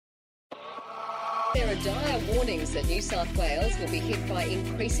There are dire warnings that New South Wales will be hit by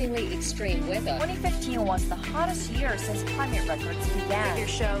increasingly extreme weather. 2015 was the hottest year since climate records began. Figures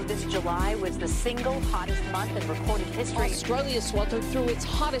show this July was the single hottest month in recorded history. Australia sweltered through its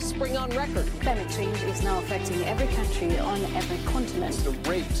hottest spring on record. Climate change is now affecting every country on every continent. It's the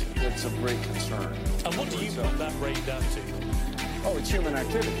rate that's of great concern. And what do you put that rate down to? Oh, it's human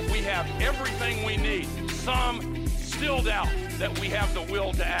activity. We have everything we need. Some still doubt that we have the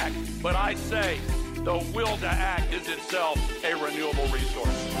will to act, but I say the will to act is itself a renewable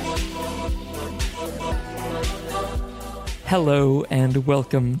resource. Hello and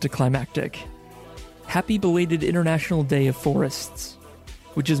welcome to Climactic. Happy belated International Day of Forests,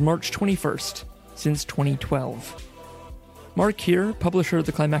 which is March 21st since 2012. Mark here, publisher of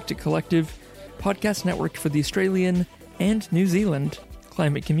the Climactic Collective, podcast network for the Australian and New Zealand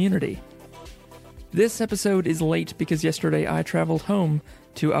climate community. This episode is late because yesterday I travelled home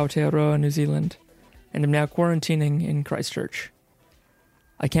to Aotearoa, New Zealand, and am now quarantining in Christchurch.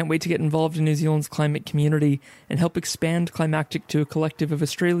 I can't wait to get involved in New Zealand's climate community and help expand Climactic to a collective of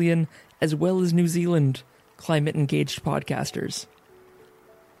Australian as well as New Zealand climate-engaged podcasters.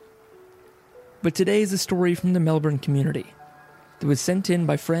 But today is a story from the Melbourne community that was sent in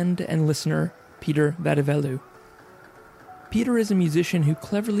by friend and listener Peter Vadiveloo. Peter is a musician who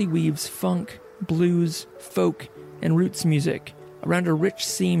cleverly weaves funk, blues, folk, and roots music around a rich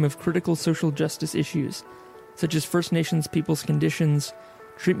seam of critical social justice issues, such as First Nations people's conditions,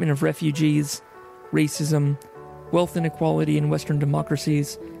 treatment of refugees, racism, wealth inequality in Western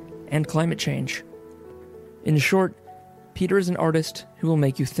democracies, and climate change. In short, Peter is an artist who will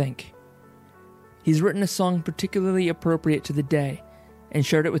make you think. He's written a song particularly appropriate to the day and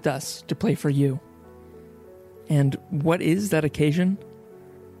shared it with us to play for you. And what is that occasion?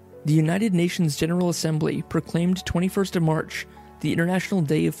 The United Nations General Assembly proclaimed 21st of March the International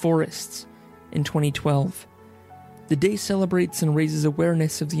Day of Forests in 2012. The day celebrates and raises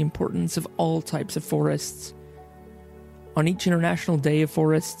awareness of the importance of all types of forests. On each International Day of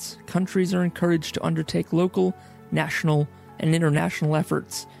Forests, countries are encouraged to undertake local, national, and international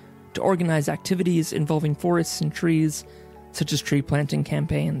efforts to organize activities involving forests and trees, such as tree planting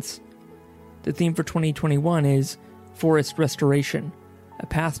campaigns. The theme for 2021 is Forest Restoration, a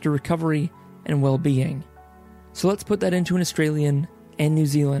path to recovery and well-being. So let's put that into an Australian and New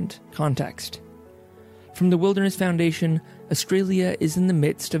Zealand context. From the Wilderness Foundation, Australia is in the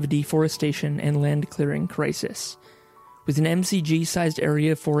midst of a deforestation and land clearing crisis, with an MCG-sized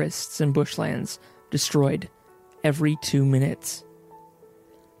area of forests and bushlands destroyed every 2 minutes.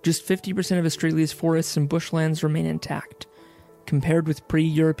 Just 50% of Australia's forests and bushlands remain intact, compared with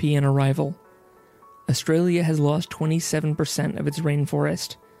pre-European arrival. Australia has lost 27% of its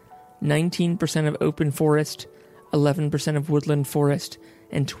rainforest, 19% of open forest, 11% of woodland forest,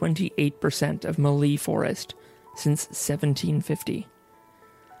 and 28% of mallee forest since 1750.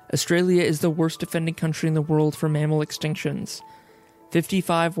 Australia is the worst offending country in the world for mammal extinctions.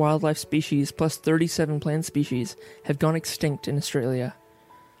 55 wildlife species plus 37 plant species have gone extinct in Australia.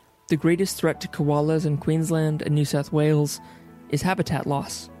 The greatest threat to koalas in Queensland and New South Wales is habitat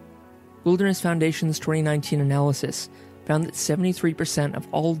loss. Wilderness Foundation's 2019 analysis found that 73% of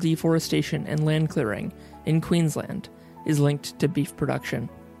all deforestation and land clearing in Queensland is linked to beef production.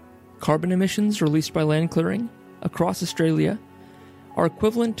 Carbon emissions released by land clearing across Australia are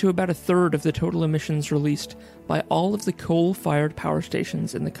equivalent to about a third of the total emissions released by all of the coal-fired power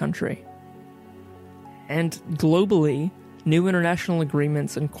stations in the country. And globally, new international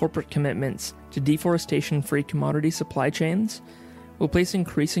agreements and corporate commitments to deforestation-free commodity supply chains will place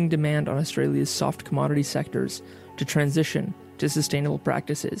increasing demand on Australia's soft commodity sectors to transition to sustainable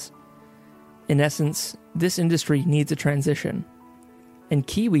practices. In essence, this industry needs a transition. And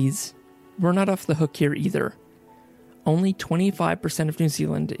Kiwis, we're not off the hook here either. Only 25% of New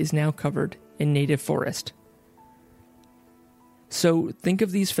Zealand is now covered in native forest. So think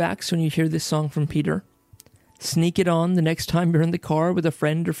of these facts when you hear this song from Peter. Sneak it on the next time you're in the car with a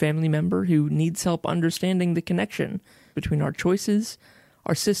friend or family member who needs help understanding the connection between our choices,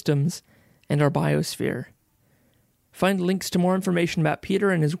 our systems, and our biosphere. Find links to more information about Peter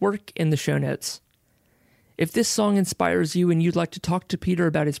and his work in the show notes. If this song inspires you and you'd like to talk to Peter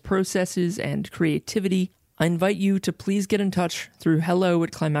about his processes and creativity, I invite you to please get in touch through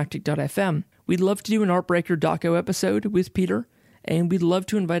hello@climactic.fm. We'd love to do an Artbreaker Doco episode with Peter, and we'd love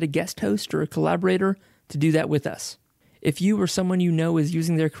to invite a guest host or a collaborator to do that with us. If you or someone you know is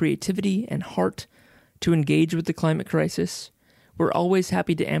using their creativity and heart to engage with the climate crisis, we're always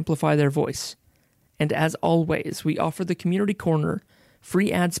happy to amplify their voice. And as always, we offer the Community Corner,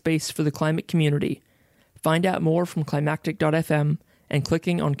 free ad space for the climate community. Find out more from climactic.fm and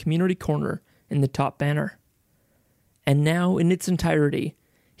clicking on Community Corner in the top banner. And now, in its entirety,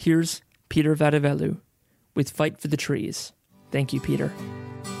 here's Peter Vadiveloo with Fight for the Trees. Thank you, Peter.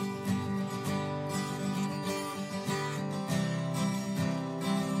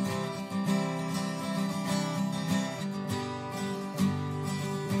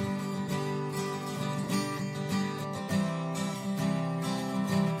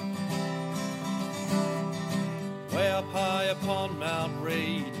 Way up high upon Mount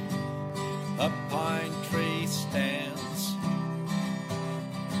Reed, a pine tree stands.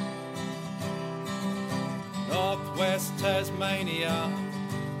 Northwest Tasmania,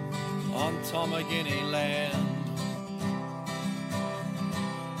 on Tomagini land.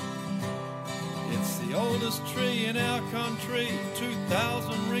 It's the oldest tree in our country,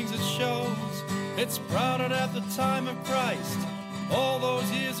 2,000 rings it shows. It sprouted at the time of Christ, all those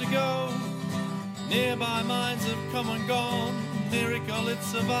years ago. Nearby mines have come and gone, miracle it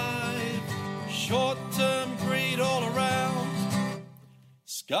survived. Short-term greed all around,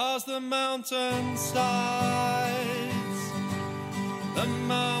 scars the mountainsides. The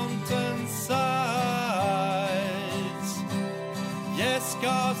mountainsides, yes,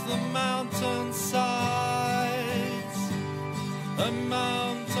 scars the mountainsides. The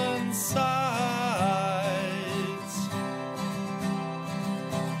mountainsides.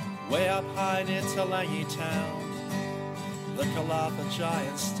 Way up high near Talangi town, the Kalatha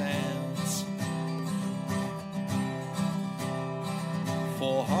giant stands.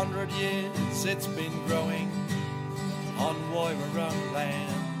 400 years it's been growing on Woiwurrung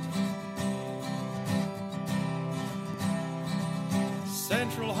land.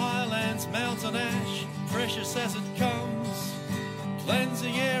 Central Highlands mountain ash, precious as it comes,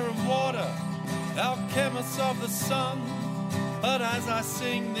 cleansing air and water, alchemists of the sun. But as I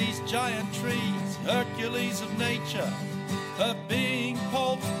sing, these giant trees, Hercules of nature, are being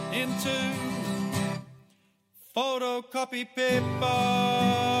pulped into photocopy paper.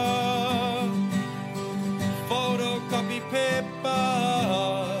 Photocopy paper.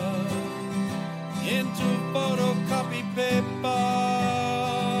 Into photocopy paper.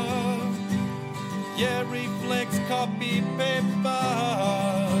 Yeah, reflex copy paper.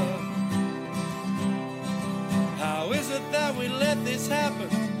 How is it that we let this happen?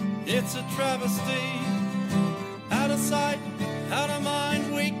 It's a travesty. Out of sight, out of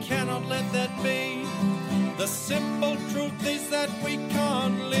mind, we cannot let that be. The simple truth is that we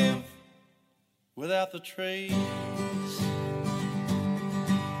can't live without the trees.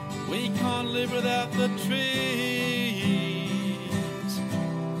 We can't live without the trees.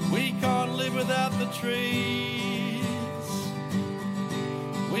 We can't live without the trees.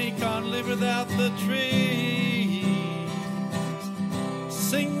 We can't live without the trees.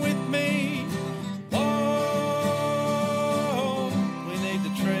 Sing with me. Whoa, we need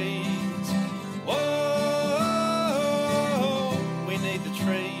the trees. Whoa, we need the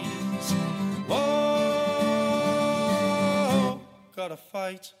trees. Whoa, gotta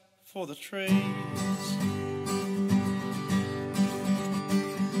fight for the trees.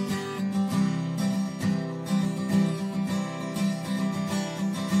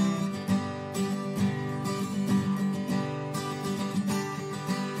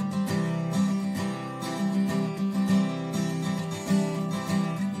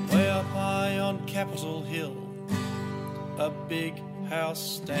 Capitol Hill, a big house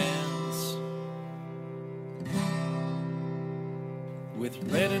stands with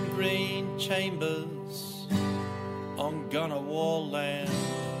red and green chambers on Ngunnawal land.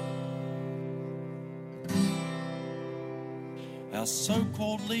 Our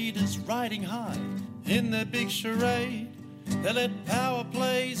so-called leaders riding high in their big charade, they let power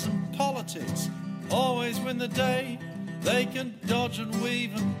plays and politics always win the day. They can dodge and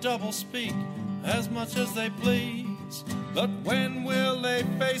weave and double speak as much as they please, but when will they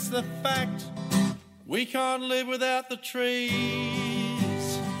face the fact we can't live without the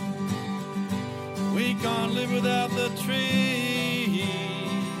trees? We can't live without the trees.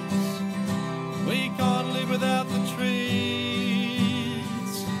 We can't live without the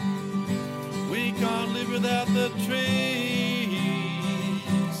trees. We can't live without the trees.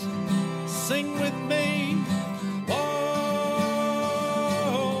 Sing with me.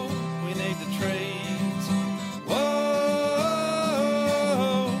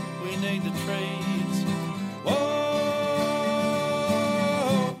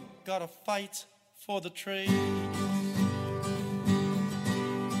 Gotta fight for the trees.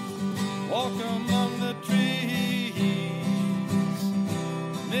 Walk among the trees,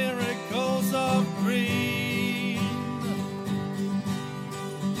 miracles of green.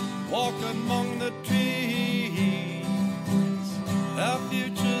 Walk among the trees, our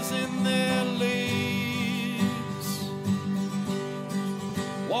future's in their leaves.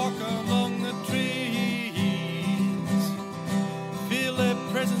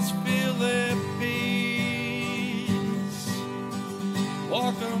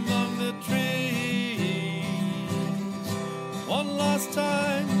 walk among the trees one last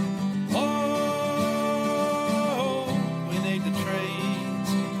time. Oh, we need the trees.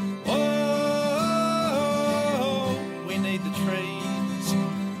 Oh, we need the trees.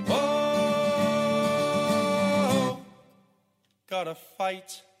 Oh, gotta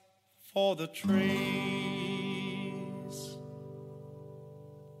fight for the trees.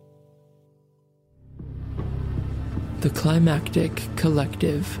 The Climactic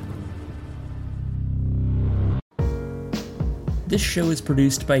Collective. This show is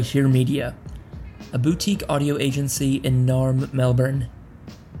produced by Hear Media, a boutique audio agency in Narm, Melbourne.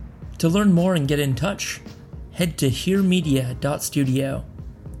 To learn more and get in touch, head to hearmedia.studio.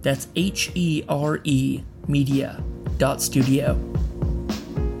 That's HERE media.studio.